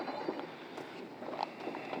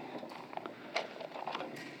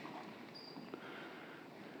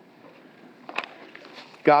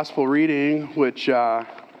gospel reading, which we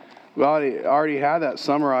already had that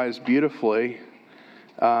summarized beautifully.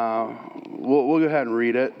 We'll go ahead and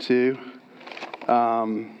read it too.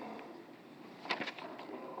 John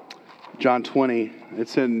 20,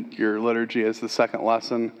 it's in your liturgy as the second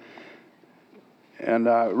lesson. And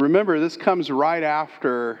remember, this comes right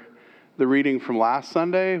after the reading from last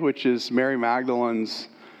Sunday, which is Mary Magdalene's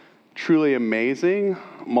truly amazing,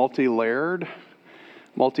 multi-layered,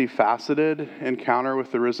 multifaceted encounter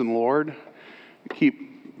with the risen Lord. I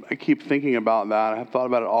keep thinking about that. I've thought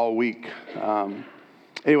about it all week.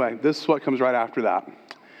 Anyway, this is what comes right after that.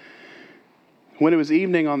 When it was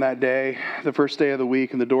evening on that day, the first day of the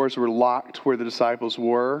week, and the doors were locked where the disciples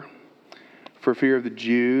were for fear of the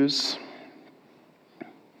Jews.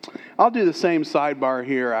 I'll do the same sidebar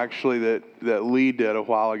here, actually, that Lee did a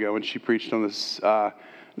while ago when she preached on this,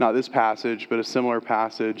 not this passage, but a similar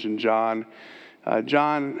passage in John.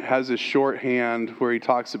 John has this shorthand where he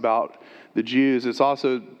talks about the Jews. It's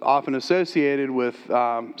also often associated with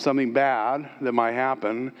something bad that might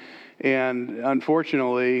happen. And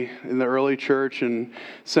unfortunately, in the early church and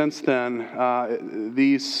since then,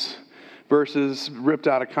 these verses ripped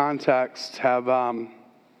out of context have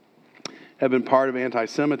been part of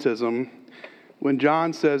anti-Semitism. When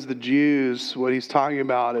John says the Jews, what he's talking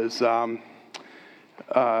about is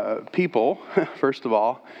people, first of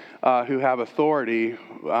all, who have authority,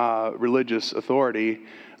 religious authority,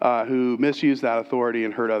 who misuse that authority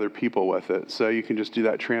and hurt other people with it. So you can just do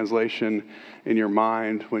that translation in your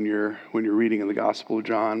mind when you're reading in the Gospel of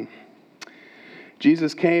John.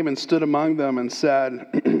 Jesus came and stood among them and said,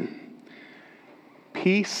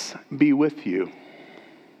 "Peace be with you."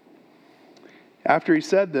 After he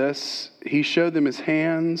said this, he showed them his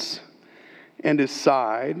hands and his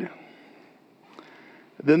side.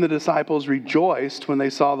 Then the disciples rejoiced when they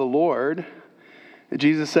saw the Lord.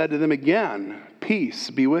 Jesus said to them again, "Peace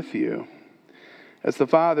be with you. As the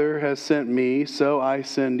Father has sent me, so I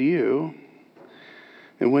send you."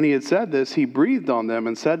 And when he had said this, he breathed on them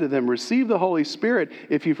and said to them, "Receive the Holy Spirit.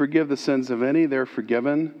 If you forgive the sins of any, they're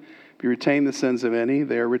forgiven. If you retain the sins of any,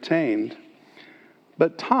 they are retained."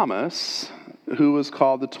 But Thomas, who was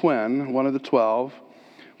called the twin, one of the 12,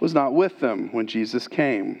 was not with them when Jesus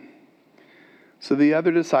came. So the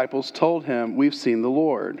other disciples told him, "We've seen the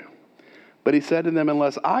Lord." But he said to them,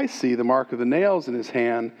 "Unless I see the mark of the nails in his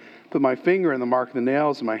hand, put my finger in the mark of the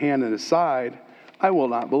nails and my hand in his side, I will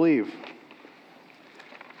not believe."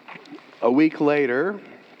 A week later,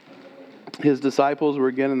 his disciples were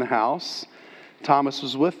again in the house. Thomas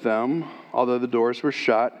was with them, although the doors were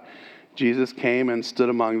shut. Jesus came and stood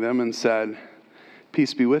among them and said,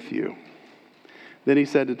 "Peace be with you." Then he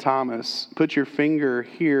said to Thomas, "Put your finger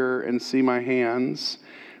here and see my hands.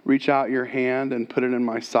 Reach out your hand and put it in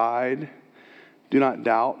my side. Do not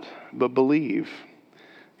doubt, but believe."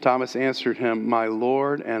 Thomas answered him, "My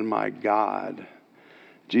Lord and my God."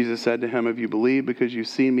 Jesus said to him, "Have you believed because you've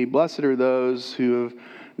seen me? Blessed are those who have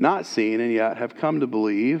not seen and yet have come to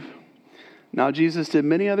believe." Now Jesus did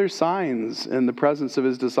many other signs in the presence of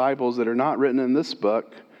his disciples that are not written in this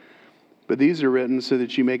book, but these are written so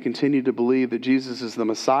that you may continue to believe that Jesus is the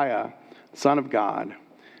Messiah, Son of God,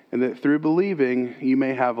 and that through believing you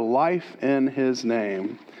may have life in his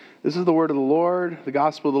name. This is the word of the Lord, the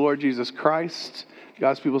gospel of the Lord Jesus Christ.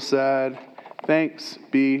 God's people said, "Thanks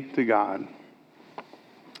be to God."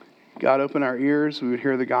 God, open our ears, we would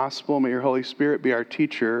hear the gospel. May your Holy Spirit be our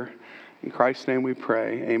teacher. In Christ's name we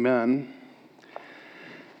pray, amen.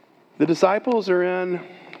 The disciples are in,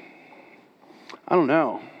 I don't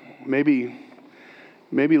know, maybe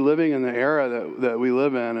living in the era that we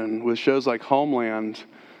live in, and with shows like Homeland,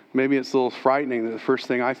 maybe it's a little frightening that the first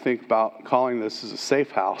thing I think about calling this is a safe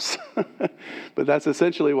house. But that's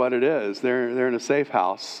essentially what it is. They're in a safe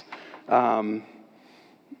house.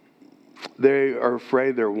 They are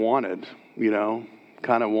afraid they're wanted,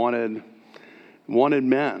 kind of wanted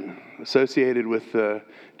men associated with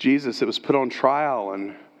Jesus that was put on trial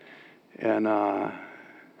and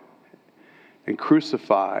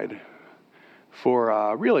crucified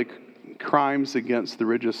for really crimes against the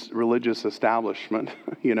religious establishment,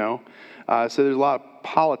 So there's a lot of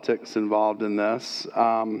politics involved in this.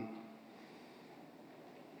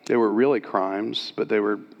 They were really crimes, but they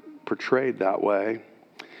were portrayed that way.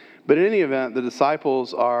 But in any event, the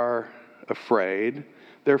disciples are afraid.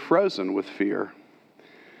 They're frozen with fear.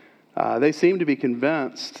 They seem to be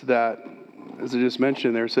convinced that, as I just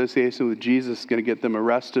mentioned, their association with Jesus is going to get them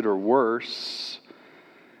arrested or worse.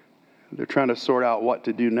 They're trying to sort out what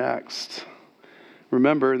to do next.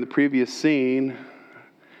 Remember, in the previous scene,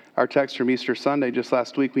 our text from Easter Sunday just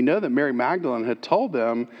last week, we know that Mary Magdalene had told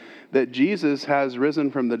them that Jesus has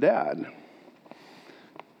risen from the dead.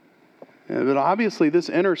 But obviously this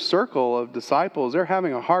inner circle of disciples, they're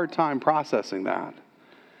having a hard time processing that.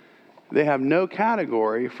 They have no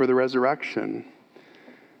category for the resurrection.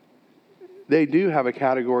 They do have a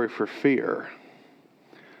category for fear.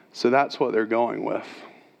 So that's what they're going with.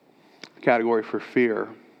 Category for fear.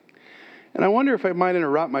 And I wonder if I might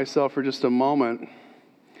interrupt myself for just a moment.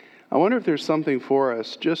 I wonder if there's something for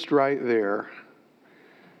us just right there.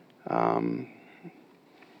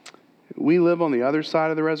 We live on the other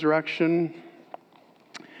side of the resurrection.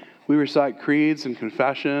 We recite creeds and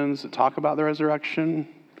confessions that talk about the resurrection.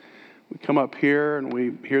 We come up here and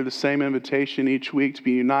we hear the same invitation each week to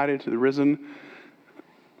be united to the risen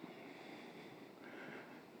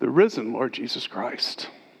Lord Jesus Christ,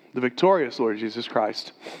 the victorious Lord Jesus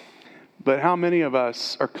Christ. But how many of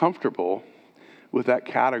us are comfortable with that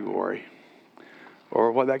category,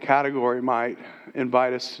 or what that category might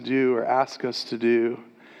invite us to do or ask us to do?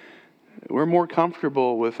 We're more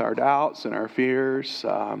comfortable with our doubts and our fears.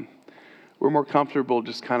 We're more comfortable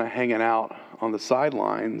just kind of hanging out on the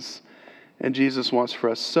sidelines. And Jesus wants for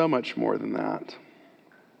us so much more than that.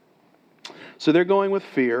 So they're going with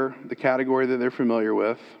fear, the category that they're familiar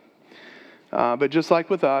with. But just like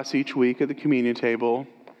with us, each week at the communion table,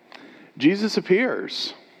 Jesus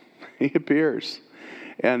appears. He appears.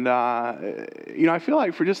 And, I feel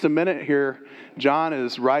like for just a minute here, John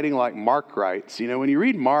is writing like Mark writes. When you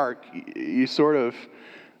read Mark, I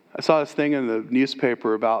saw this thing in the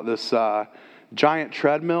newspaper about this giant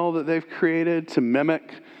treadmill that they've created to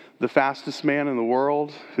mimic the fastest man in the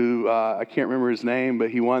world, who, I can't remember his name,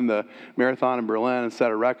 but he won the marathon in Berlin and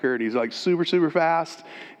set a record. He's like super, super fast.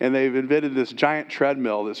 And they've invented this giant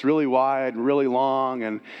treadmill that's really wide and really long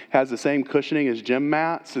and has the same cushioning as gym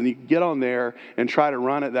mats. And you get on there and try to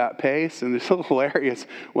run at that pace. And it's so hilarious.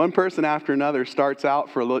 One person after another starts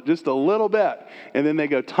out for just a little bit, and then they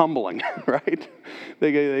go tumbling, right?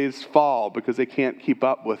 They just fall because they can't keep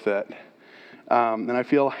up with it. And I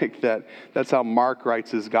feel like that's how Mark writes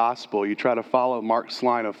his gospel. You try to follow Mark's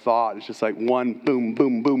line of thought. It's just like one boom,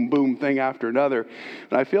 boom, boom, boom thing after another.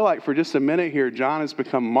 And I feel like for just a minute here, John has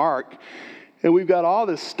become Mark. And we've got all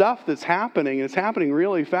this stuff that's happening. And it's happening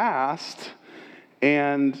really fast.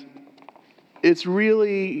 And it's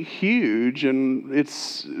really huge. And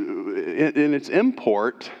it's in its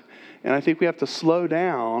import. And I think we have to slow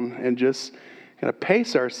down and just kind of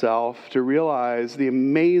pace ourselves to realize the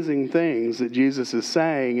amazing things that Jesus is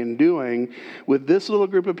saying and doing with this little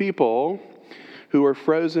group of people who are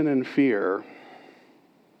frozen in fear.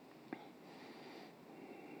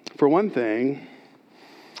 For one thing,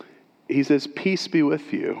 he says, "Peace be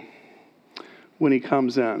with you," when he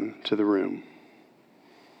comes in to the room.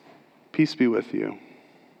 Peace be with you.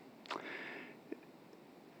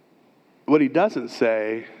 What he doesn't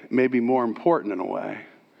say may be more important in a way.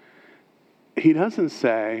 He doesn't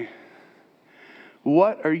say,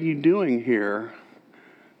 "What are you doing here,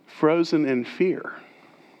 frozen in fear?"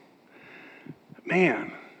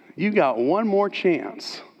 Man, you got one more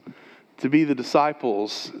chance to be the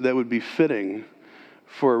disciples that would be fitting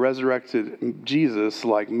for a resurrected Jesus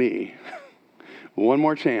like me. One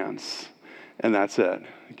more chance, and that's it.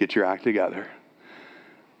 Get your act together.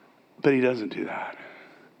 But he doesn't do that.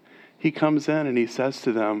 He comes in and he says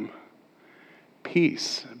to them,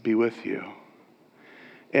 "Peace be with you."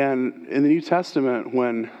 And in the New Testament,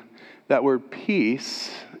 when that word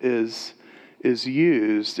peace is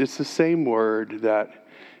used, it's the same word that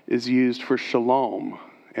is used for shalom.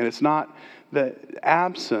 And it's not the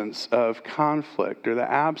absence of conflict or the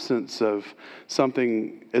absence of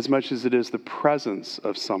something as much as it is the presence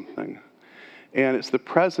of something. And it's the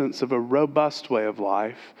presence of a robust way of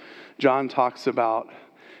life. John talks about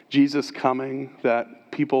Jesus coming, that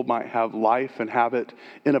people might have life and have it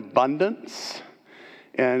in abundance.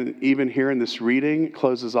 And even here in this reading, it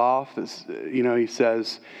closes off, he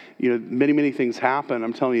says, many, many things happen.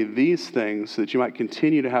 I'm telling you these things so that you might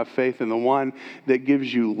continue to have faith in the one that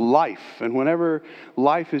gives you life. And whenever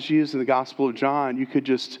life is used in the Gospel of John, you could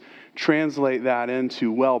just translate that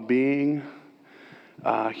into well-being,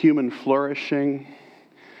 human flourishing,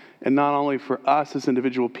 and not only for us as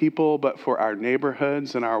individual people, but for our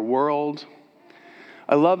neighborhoods and our world.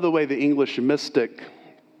 I love the way the English mystic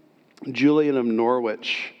Julian of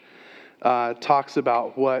Norwich talks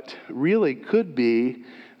about what really could be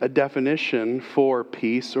a definition for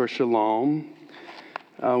peace or shalom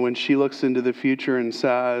when she looks into the future and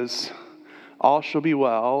says, all shall be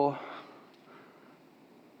well,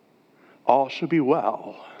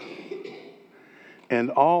 and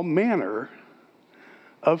all manner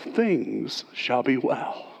of things shall be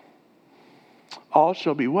well. All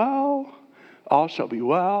shall be well,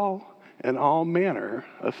 and all manner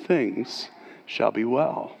of things shall be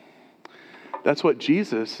well. That's what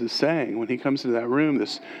Jesus is saying when he comes into that room.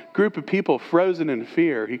 This group of people frozen in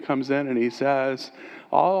fear, he comes in and he says,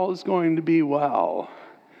 all is going to be well,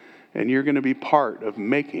 and you're going to be part of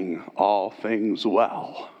making all things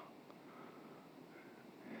well.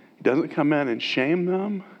 He doesn't come in and shame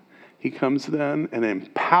them. He comes in and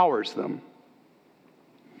empowers them.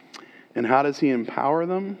 And how does he empower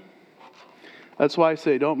them? That's why I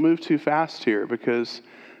say don't move too fast here, because,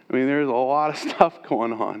 there's a lot of stuff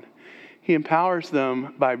going on. He empowers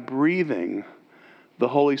them by breathing the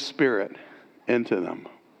Holy Spirit into them.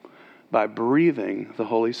 By breathing the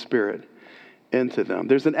Holy Spirit into them.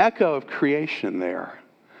 There's an echo of creation there.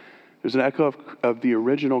 There's an echo of the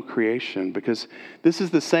original creation, because this is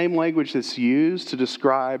the same language that's used to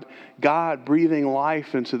describe God breathing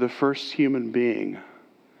life into the first human being.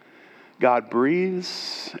 God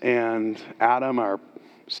breathes, and Adam, our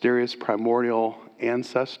mysterious primordial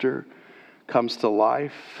ancestor, comes to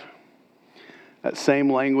life. That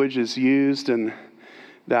same language is used in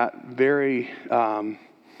that very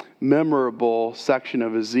memorable section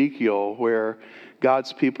of Ezekiel where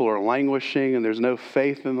God's people are languishing and there's no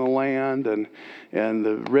faith in the land, and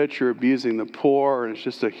the rich are abusing the poor, and it's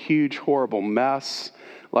just a huge, horrible mess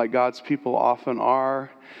like God's people often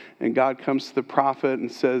are. And God comes to the prophet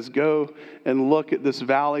and says, go and look at this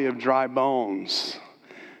valley of dry bones.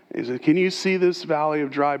 He said, can you see this valley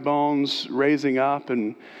of dry bones raising up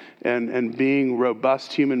and being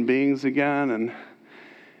robust human beings again? And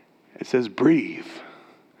it says, breathe.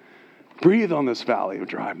 Breathe on this valley of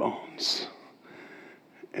dry bones.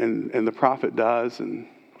 And the prophet does, and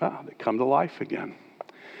they come to life again.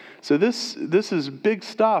 So this is big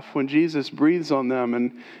stuff when Jesus breathes on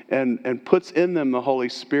them and puts in them the Holy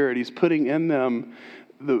Spirit. He's putting in them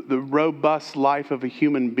the robust life of a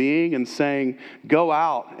human being and saying, go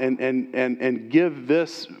out and give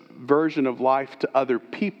this version of life to other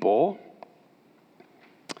people.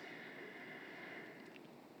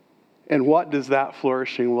 And what does that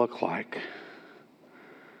flourishing look like?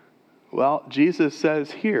 Well, Jesus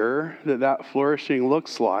says here that flourishing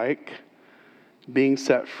looks like being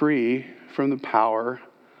set free from the power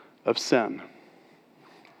of sin.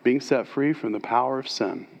 Being set free from the power of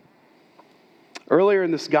sin. Earlier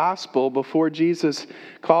in this gospel, before Jesus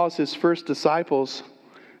calls his first disciples,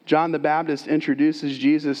 John the Baptist introduces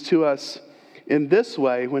Jesus to us in this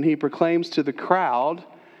way when he proclaims to the crowd,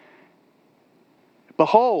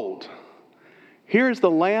 behold, here is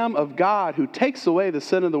the Lamb of God who takes away the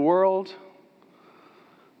sin of the world.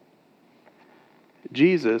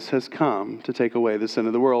 Jesus has come to take away the sin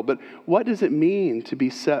of the world. But what does it mean to be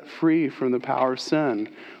set free from the power of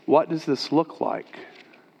sin? What does this look like?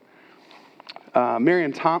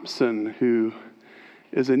 Marian Thompson, who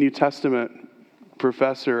is a New Testament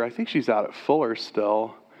professor, I think she's out at Fuller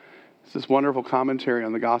still. It's this wonderful commentary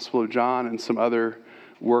on the Gospel of John and some other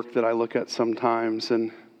work that I look at sometimes.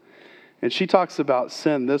 And she talks about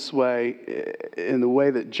sin this way, in the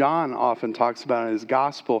way that John often talks about in his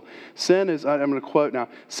gospel. Sin is, I'm going to quote now,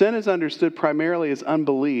 sin is understood primarily as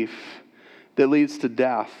unbelief that leads to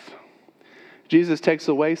death. Jesus takes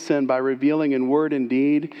away sin by revealing in word and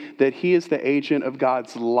deed that he is the agent of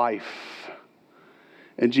God's life.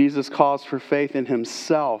 And Jesus calls for faith in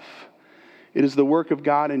himself. It is the work of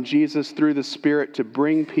God in Jesus through the Spirit to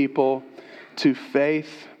bring people to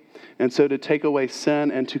faith, and so to take away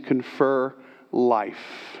sin and to confer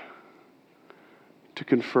life. To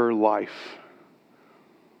confer life.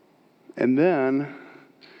 And then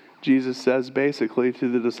Jesus says basically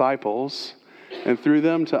to the disciples, and through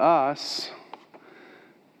them to us,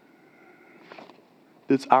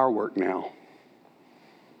 it's our work now.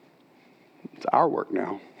 It's our work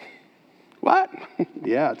now. What?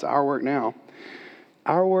 Yeah, it's our work now.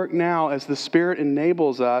 Our work now as the Spirit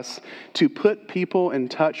enables us to put people in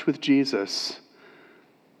touch with Jesus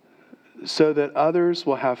so that others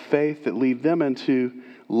will have faith that lead them into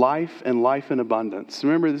life and life in abundance.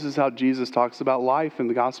 Remember, this is how Jesus talks about life in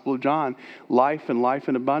the Gospel of John. Life and life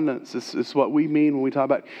in abundance. This is what we mean when we talk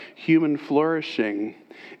about human flourishing.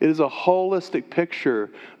 It is a holistic picture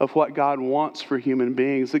of what God wants for human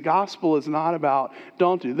beings. The gospel is not about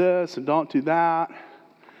don't do this and don't do that.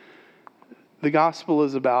 The gospel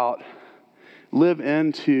is about live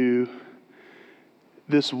into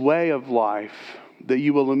this way of life that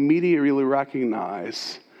you will immediately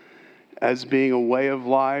recognize as being a way of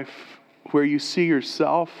life where you see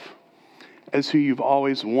yourself as who you've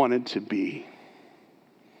always wanted to be.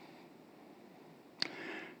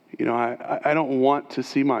 You know, I don't want to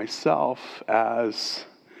see myself as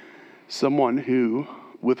someone who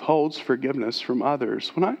withholds forgiveness from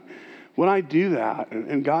others. When I do that,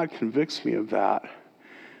 and God convicts me of that,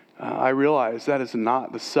 I realize that is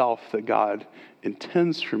not the self that God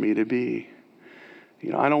intends for me to be.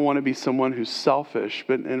 I don't want to be someone who's selfish,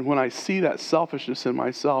 and when I see that selfishness in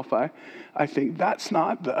myself, I think that's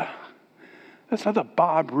not the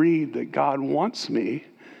Bob Reed that God wants me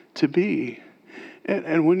to be.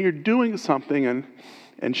 And when you're doing something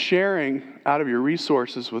and sharing out of your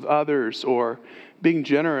resources with others, or being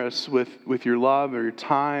generous with your love or your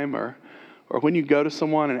time, or when you go to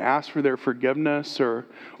someone and ask for their forgiveness, or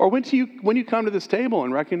when you come to this table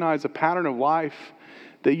and recognize a pattern of life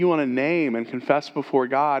that you want to name and confess before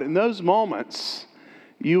God, in those moments,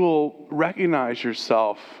 you will recognize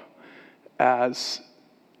yourself as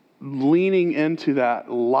leaning into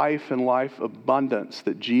that life and life abundance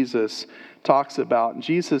that Jesus talks about.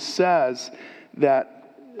 Jesus says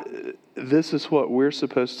that this is what we're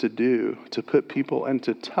supposed to do, to put people in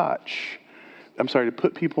touch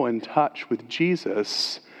with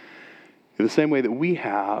Jesus in the same way that we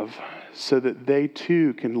have, so that they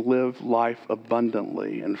too can live life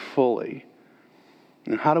abundantly and fully.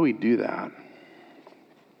 And how do we do that?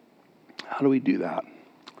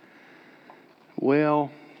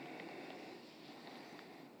 Well,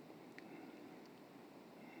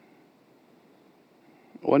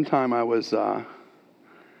 one time I was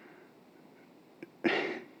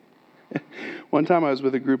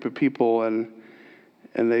with a group of people, and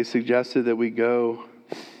they suggested that we go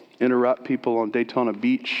interrupt people on Daytona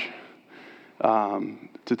Beach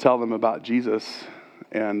to tell them about Jesus,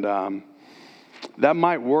 and that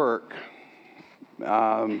might work.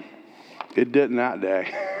 It didn't that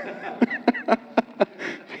day.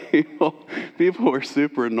 People were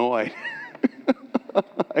super annoyed.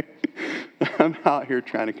 I'm out here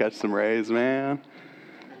trying to catch some rays, man.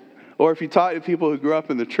 Or if you talk to people who grew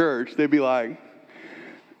up in the church, they'd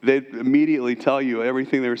immediately tell you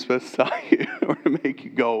everything they were supposed to tell you or to make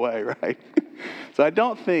you go away, right? So I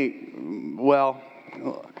don't think,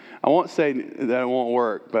 I won't say that it won't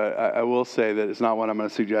work, but I will say that it's not what I'm going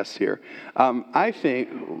to suggest here. I think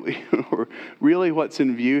really what's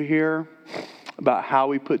in view here about how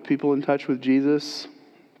we put people in touch with Jesus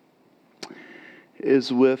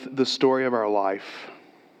is with the story of our life.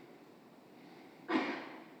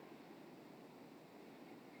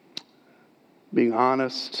 Being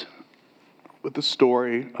honest with the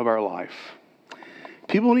story of our life.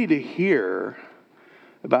 People need to hear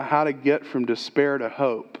about how to get from despair to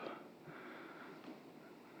hope.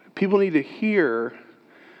 People need to hear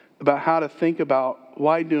about how to think about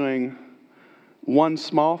why doing one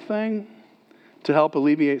small thing to help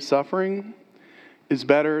alleviate suffering is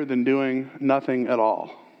better than doing nothing at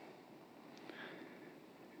all.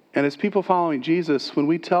 And as people following Jesus, when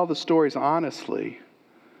we tell the stories honestly,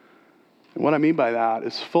 and what I mean by that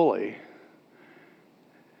is fully,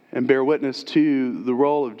 and bear witness to the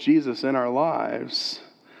role of Jesus in our lives,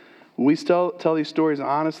 when we still tell these stories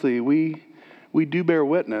honestly, we do bear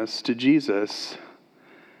witness to Jesus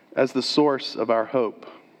as the source of our hope.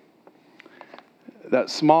 That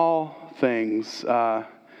small things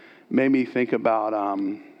made me think about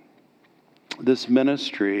this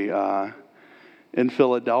ministry in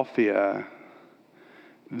Philadelphia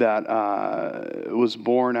that was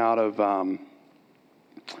born out of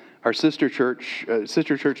our sister church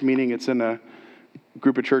meeting. It's in a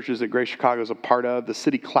group of churches that Grace Chicago is a part of, the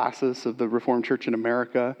city classis of the Reformed Church in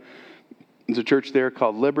America. There's a church there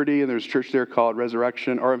called Liberty, and there's a church there called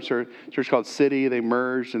Resurrection, a church called City. They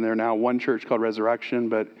merged, and they're now one church called Resurrection.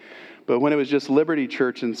 But when it was just Liberty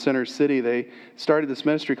Church in Center City, they started this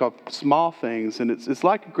ministry called Small Things, and it's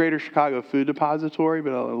like a Greater Chicago Food Depository,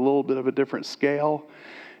 but a little bit of a different scale.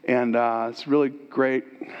 And it's really great,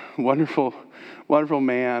 wonderful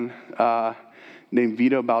man named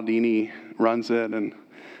Vito Baldini runs it. And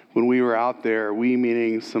when we were out there, we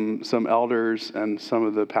meaning some elders and some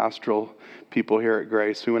of the pastoral people here at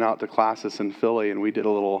Grace, we went out to classes in Philly, and we did a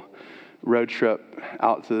little road trip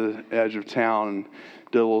out to the edge of town and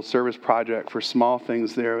did a little service project for Small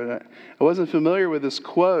Things there. I wasn't familiar with this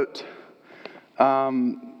quote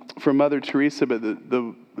from Mother Teresa, but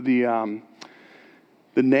the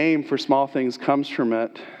name for Small Things comes from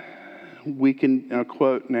it. We can, a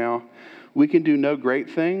quote now, we can do no great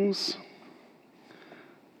things,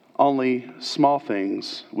 only small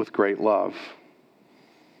things with great love.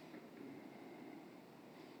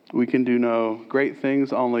 We can do no great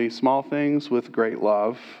things, only small things with great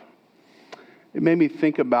love. It made me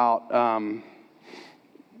think about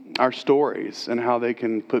our stories and how they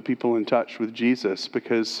can put people in touch with Jesus,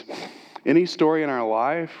 because any story in our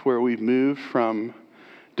life where we've moved from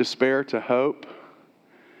despair to hope,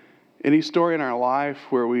 any story in our life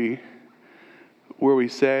where we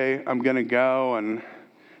say, I'm going to go and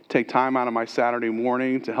take time out of my Saturday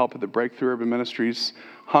morning to help at the Breakthrough Urban Ministries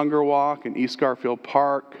Hunger Walk in East Garfield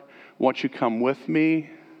Park. Won't you come with me?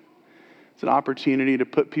 It's an opportunity to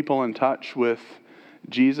put people in touch with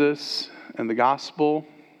Jesus and the gospel.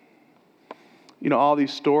 You know, all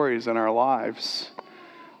these stories in our lives,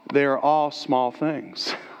 they are all small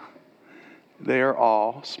things. They are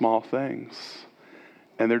all small things.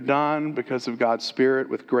 And they're done because of God's Spirit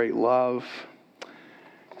with great love.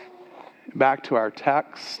 Back to our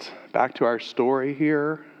text, back to our story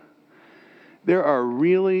here. There are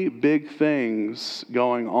really big things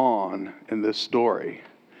going on in this story.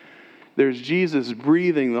 There's Jesus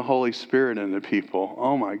breathing the Holy Spirit into people.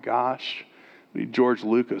 Oh my gosh. We need George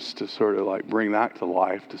Lucas to sort of like bring that to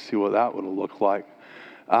life to see what that would have looked like.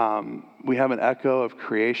 We have an echo of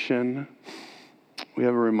creation. We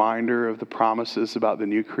have a reminder of the promises about the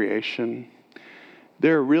new creation.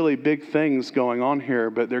 There are really big things going on here,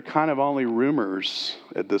 but they're kind of only rumors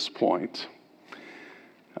at this point.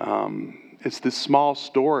 It's the small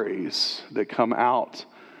stories that come out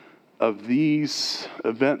of these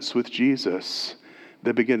events with Jesus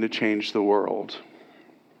that begin to change the world.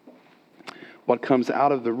 What comes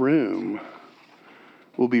out of the room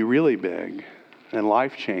will be really big and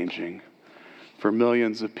life-changing for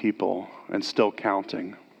millions of people and still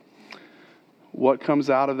counting. What comes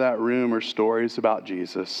out of that room are stories about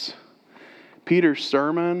Jesus. Peter's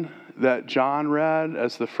sermon that John read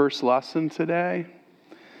as the first lesson today,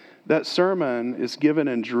 that sermon is given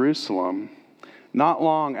in Jerusalem not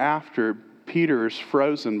long after Peter is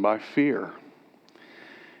frozen by fear.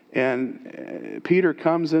 And Peter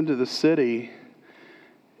comes into the city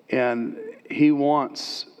and he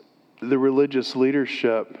wants the religious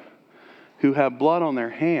leadership who have blood on their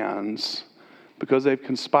hands because they've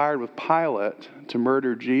conspired with Pilate to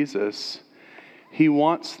murder Jesus. He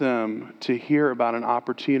wants them to hear about an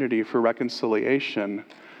opportunity for reconciliation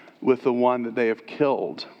with the one that they have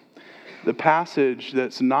killed. The passage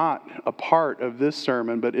that's not a part of this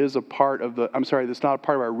sermon, but is a part of that's not a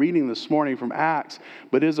part of our reading this morning from Acts,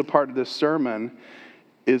 but is a part of this sermon,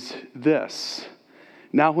 is this.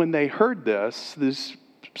 Now, when they heard this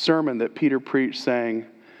sermon that Peter preached saying,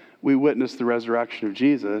 we witnessed the resurrection of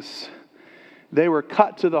Jesus, they were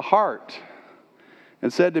cut to the heart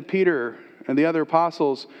and said to Peter and the other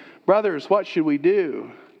apostles, brothers, what should we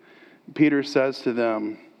do? Peter says to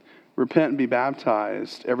them, repent and be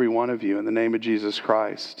baptized, every one of you, in the name of Jesus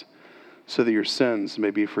Christ, so that your sins may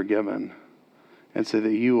be forgiven, and so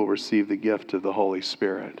that you will receive the gift of the Holy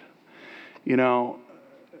Spirit. You know,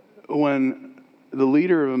 when the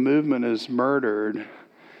leader of a movement is murdered,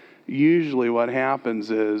 usually what happens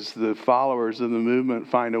is the followers of the movement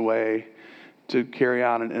find a way to carry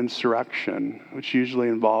out an insurrection, which usually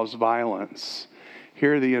involves violence.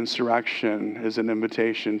 Here, the insurrection is an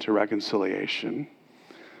invitation to reconciliation.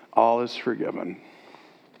 All is forgiven.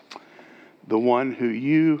 The one who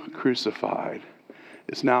you crucified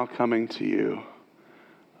is now coming to you,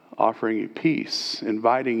 offering you peace,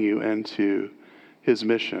 inviting you into his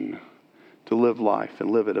mission to live life and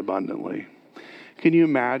live it abundantly. Can you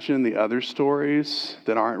imagine the other stories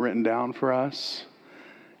that aren't written down for us?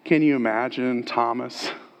 Can you imagine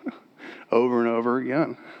Thomas over and over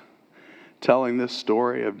again telling this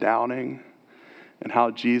story of doubting and how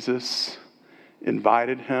Jesus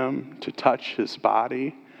invited him to touch his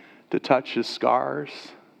body, to touch his scars?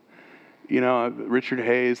 You know, Richard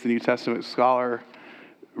Hayes, the New Testament scholar,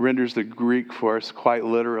 renders the Greek for us quite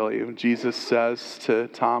literally. Jesus says to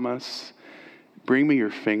Thomas, bring me your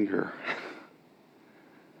finger.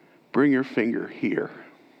 Bring your finger here.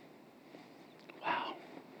 Wow.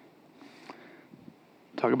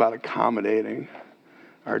 Talk about accommodating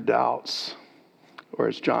our doubts. Or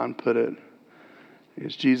as John put it,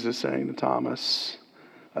 is Jesus saying to Thomas,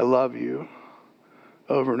 I love you,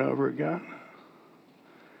 over and over again.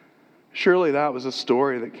 Surely that was a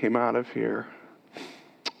story that came out of here.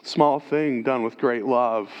 Small thing done with great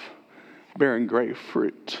love, bearing great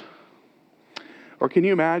fruit. Or can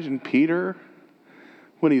you imagine Peter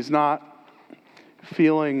when he's not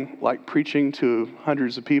feeling like preaching to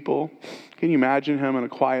hundreds of people? Can you imagine him in a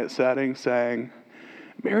quiet setting saying,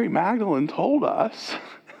 Mary Magdalene told us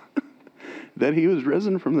that he was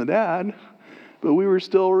risen from the dead, but we were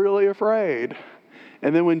still really afraid.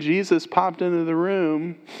 And then when Jesus popped into the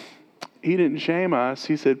room, he didn't shame us.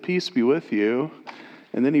 He said, peace be with you.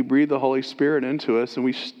 And then he breathed the Holy Spirit into us, and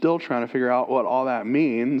we're still trying to figure out what all that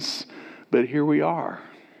means, but here we are.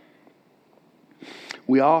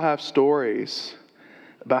 We all have stories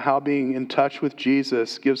about how being in touch with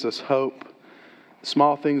Jesus gives us hope.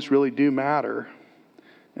 Small things really do matter,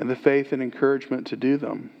 and the faith and encouragement to do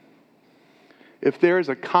them. If there is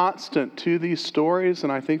a constant to these stories,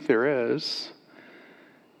 and I think there is,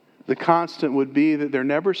 the constant would be that they're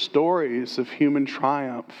never stories of human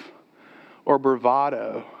triumph or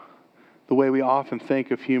bravado, the way we often think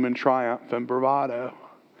of human triumph and bravado.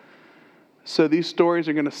 So these stories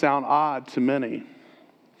are going to sound odd to many.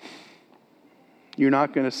 You're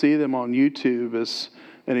not going to see them on YouTube as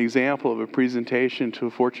an example of a presentation to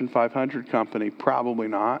a Fortune 500 company. Probably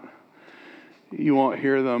not. You won't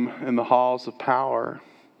hear them in the halls of power.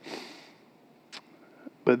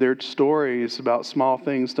 But they're stories about small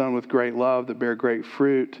things done with great love that bear great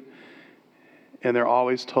fruit, and they're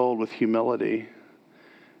always told with humility.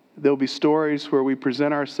 There'll be stories where we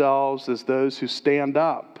present ourselves as those who stand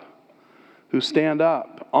up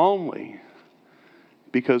only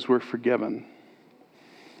because we're forgiven,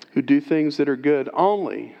 who do things that are good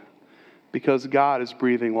only because God is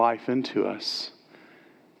breathing life into us.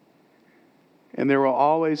 And there will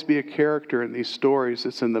always be a character in these stories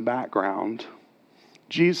that's in the background.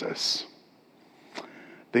 Jesus,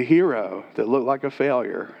 the hero that looked like a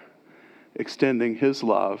failure, extending his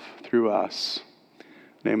love through us. In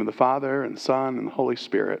the name of the Father, and Son, and the Holy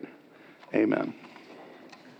Spirit. Amen.